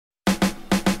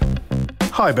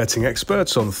Hi betting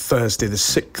experts, on Thursday the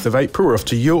 6th of April we're off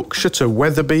to Yorkshire to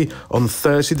Wetherby on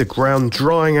Thursday. The ground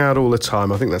drying out all the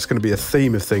time. I think that's going to be a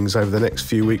theme of things over the next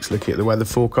few weeks looking at the weather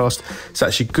forecast. It's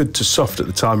actually good to soft at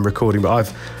the time of recording, but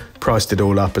I've priced it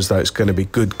all up as though it's going to be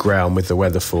good ground with the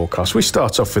weather forecast. We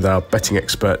start off with our betting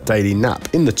expert daily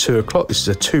nap in the 2 o'clock. This is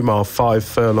a 2 mile 5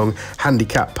 furlong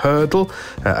handicap hurdle,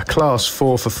 a class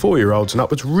 4 for 4-year-olds and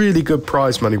upwards. Really good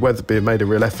prize money. Wetherby have made a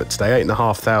real effort today,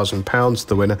 £8,500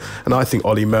 the winner, and I think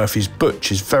Ollie Murphy's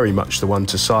Butch is very much the one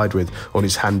to side with on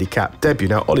his handicap debut.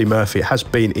 Now Ollie Murphy has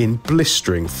been in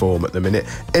blistering form at the minute.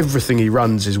 Everything he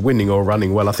runs is winning or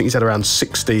running well. I think he's had around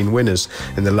 16 winners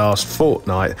in the last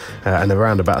fortnight and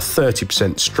around about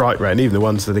 30% strike rate, and even the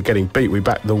ones that are getting beat. We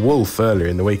backed the Wolf earlier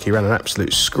in the week. He ran an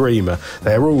absolute screamer.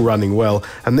 They're all running well,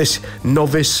 and this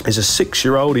novice is a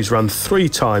 6-year-old. He's run 3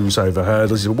 times over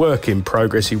hurdles. He's a work in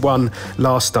progress. He won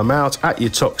last time out at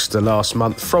Uttoxeter last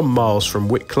month from Miles from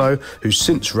Wicklow, who's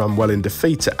since run well in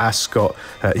defeat at Ascot.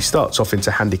 He starts off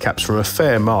into handicaps from a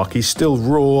fair mark. He's still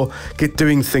raw,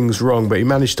 doing things wrong, but he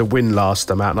managed to win last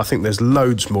time out, and I think there's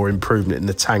loads more improvement in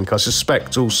the tank. I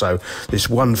suspect also this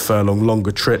 1 furlong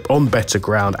longer trip on better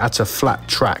ground at a flat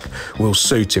track will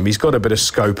suit him. He's got a bit of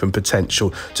scope and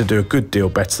potential to do a good deal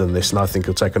better than this, and I think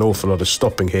he'll take an awful lot of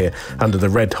stopping here under the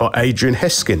red-hot Adrian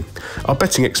Heskin. Our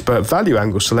betting expert value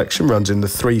angle selection runs in the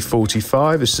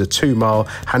 3:45. This is a 2 mile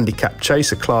handicap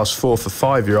chase, a class 4 for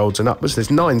 5-year-olds and upwards. There's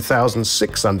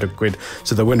 9,600 quid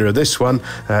to the winner of this one.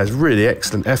 It's really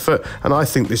excellent effort, and I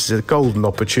think this is a golden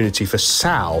opportunity for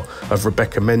Sal of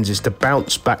Rebecca Menzies to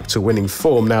bounce back to winning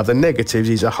form. Now the negatives,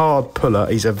 he's a hard puller,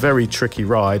 he's a very tricky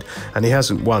ride, and he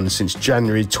hasn't won since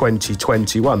January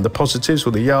 2021. The positives,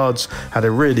 well, the yards had a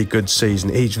really good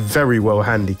season. He's very well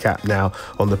handicapped now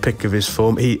on the pick of his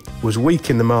form. He was weak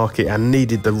in the market and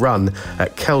needed the run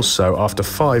at Kelso after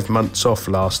 5 months off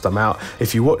last time out.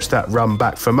 If you watch that run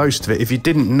back for most of it, if you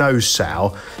didn't know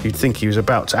Sal, you'd think he was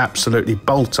about to absolutely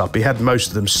bolt up. He had most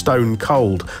of them stone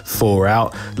cold 4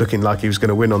 out, looking like he was going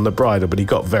to win on the bridle, but he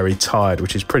got very tired,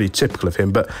 which is pretty typical of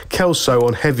him. But Kelso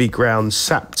on heavy ground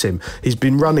sapped him. He's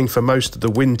been running for most of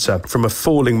the winter from a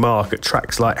falling mark at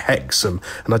tracks like Hexham,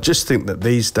 and I just think that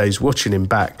these days, watching him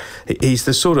back, he's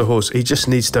the sort of horse, he just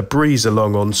needs to breeze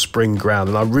along on spring ground,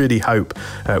 and I really hope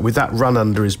with that run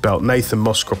under his belt, Nathan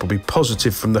Mosscrop will be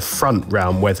positive from the front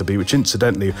round Wetherby, which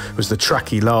incidentally was the track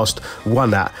he last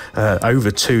won at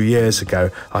over 2 years ago.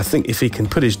 I think if he can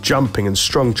put his jumping and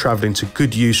strong travelling to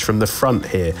good use from the front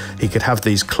here, he could have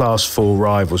these class 4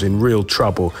 rivals in real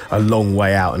trouble a long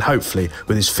way out, and hopefully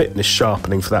with his fitness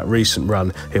sharpening for that recent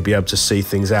run, he'll be able to see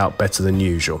things out better than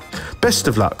usual. Best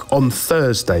of luck on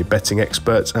Thursday, betting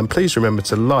experts, and please remember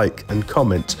to like and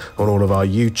comment on all of our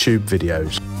YouTube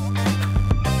videos.